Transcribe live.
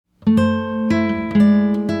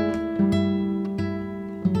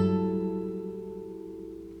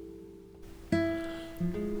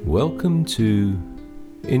Welcome to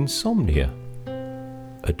Insomnia,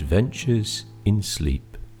 Adventures in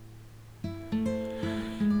Sleep.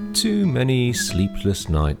 Too many sleepless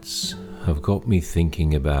nights have got me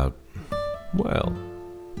thinking about, well,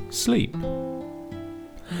 sleep.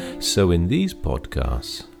 So in these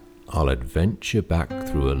podcasts, I'll adventure back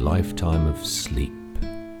through a lifetime of sleep.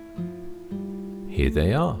 Here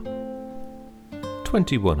they are,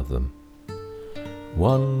 21 of them.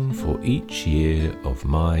 One for each year of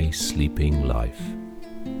my sleeping life.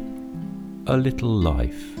 A little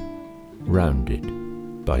life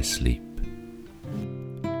rounded by sleep.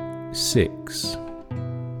 6.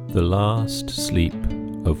 The last sleep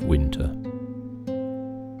of winter.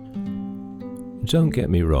 Don't get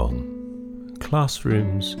me wrong,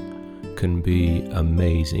 classrooms can be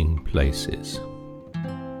amazing places.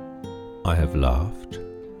 I have laughed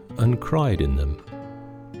and cried in them.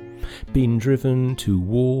 Been driven to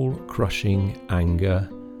wall-crushing anger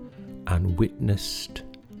and witnessed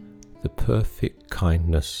the perfect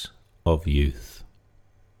kindness of youth.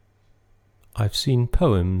 I've seen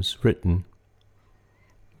poems written,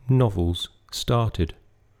 novels started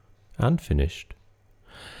and finished,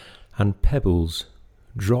 and pebbles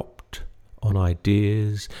dropped on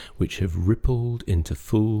ideas which have rippled into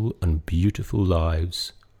full and beautiful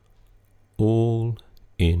lives, all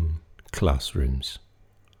in classrooms.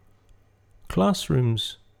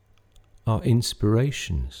 Classrooms are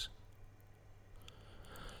inspirations.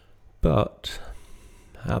 But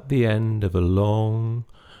at the end of a long,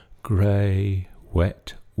 grey,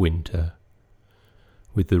 wet winter,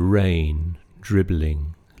 with the rain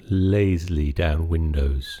dribbling lazily down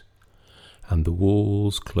windows and the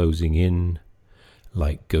walls closing in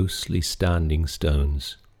like ghostly standing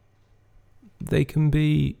stones, they can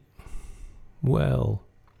be, well,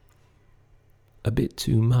 a bit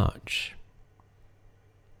too much.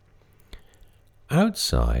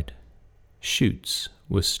 Outside, shoots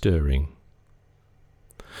were stirring,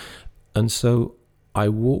 and so I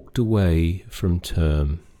walked away from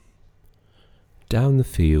term, down the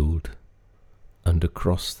field and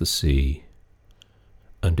across the sea,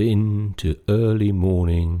 and into early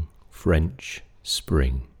morning French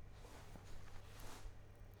spring.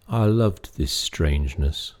 I loved this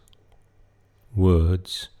strangeness,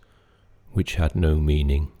 words which had no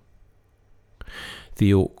meaning.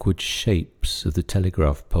 The awkward shapes of the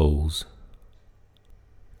telegraph poles,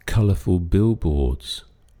 colourful billboards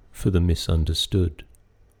for the misunderstood.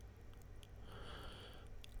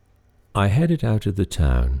 I headed out of the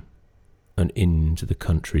town and into the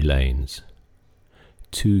country lanes.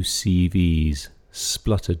 2 CVs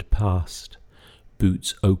spluttered past,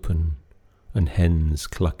 boots open and hens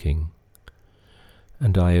clucking,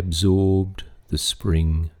 and I absorbed the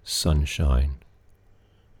spring sunshine.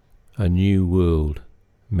 A new world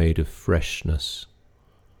made of freshness,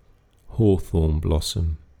 hawthorn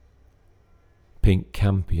blossom, pink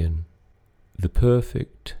campion, the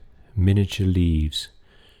perfect miniature leaves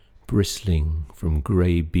bristling from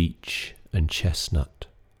grey beech and chestnut,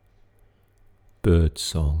 bird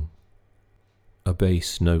song, a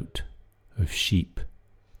bass note of sheep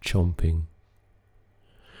chomping,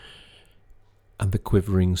 and the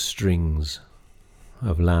quivering strings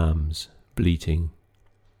of lambs bleating.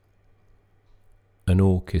 An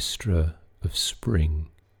orchestra of spring,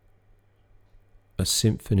 a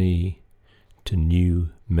symphony to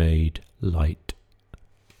new-made light.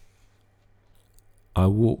 I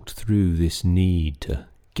walked through this need to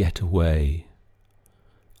get away.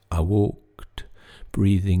 I walked,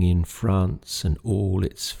 breathing in France and all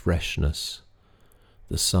its freshness,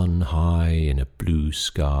 the sun high in a blue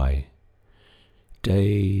sky,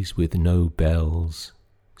 days with no bells,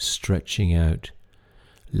 stretching out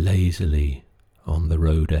lazily on the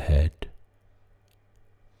road ahead.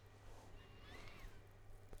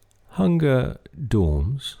 Hunger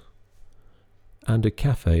dawns, and a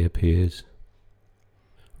cafe appears.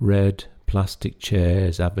 Red plastic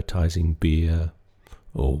chairs advertising beer,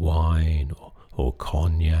 or wine, or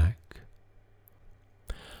cognac.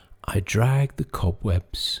 I drag the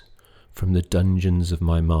cobwebs from the dungeons of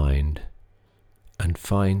my mind and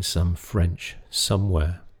find some French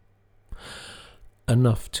somewhere.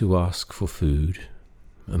 Enough to ask for food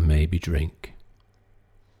and maybe drink.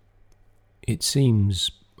 It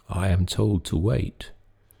seems I am told to wait,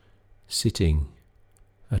 sitting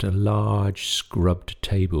at a large scrubbed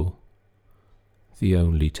table, the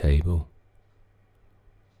only table.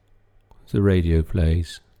 The radio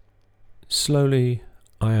plays. Slowly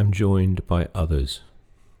I am joined by others.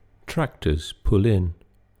 Tractors pull in.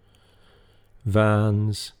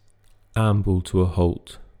 Vans amble to a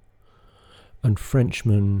halt. and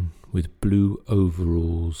Frenchmen with blue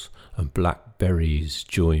overalls and black berries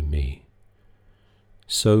join me.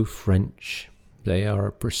 So French, they are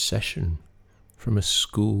a procession from a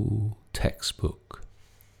school textbook.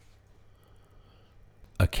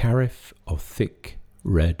 A carafe of thick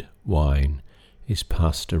red wine is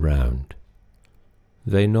passed around.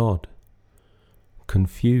 They nod,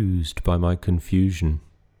 confused by my confusion,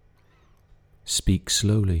 speak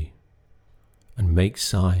slowly, and make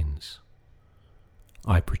signs.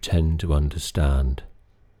 I pretend to understand,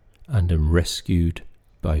 and am rescued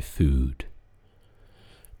by food.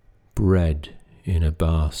 Bread in a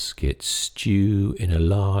basket, stew in a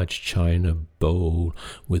large china bowl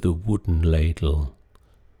with a wooden ladle.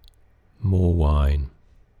 More wine,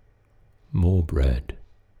 more bread,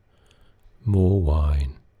 more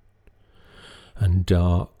wine, and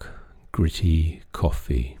dark, gritty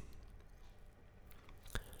coffee.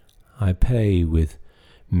 I pay with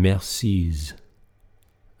mercis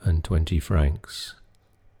and 20 francs.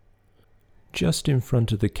 Just in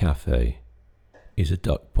front of the cafe is a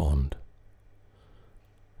duck pond.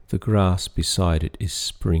 The grass beside it is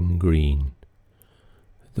spring green,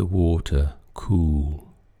 the water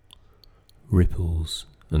cool, ripples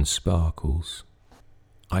and sparkles.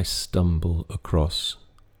 I stumble across.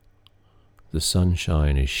 The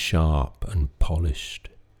sunshine is sharp and polished.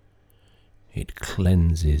 It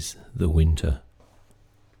cleanses the winter.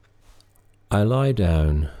 I lie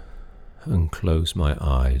down and close my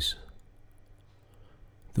eyes.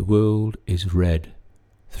 The world is red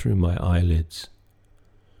through my eyelids.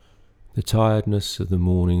 The tiredness of the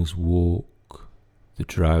morning's walk, the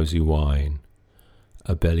drowsy wine,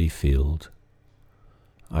 a belly filled.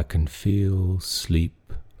 I can feel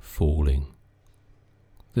sleep falling.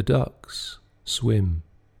 The ducks swim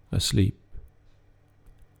asleep,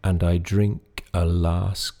 and I drink a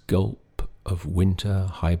last gulp of winter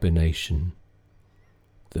hibernation,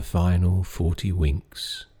 the final 40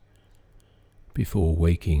 winks, before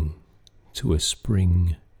waking to a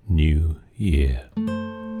spring new year.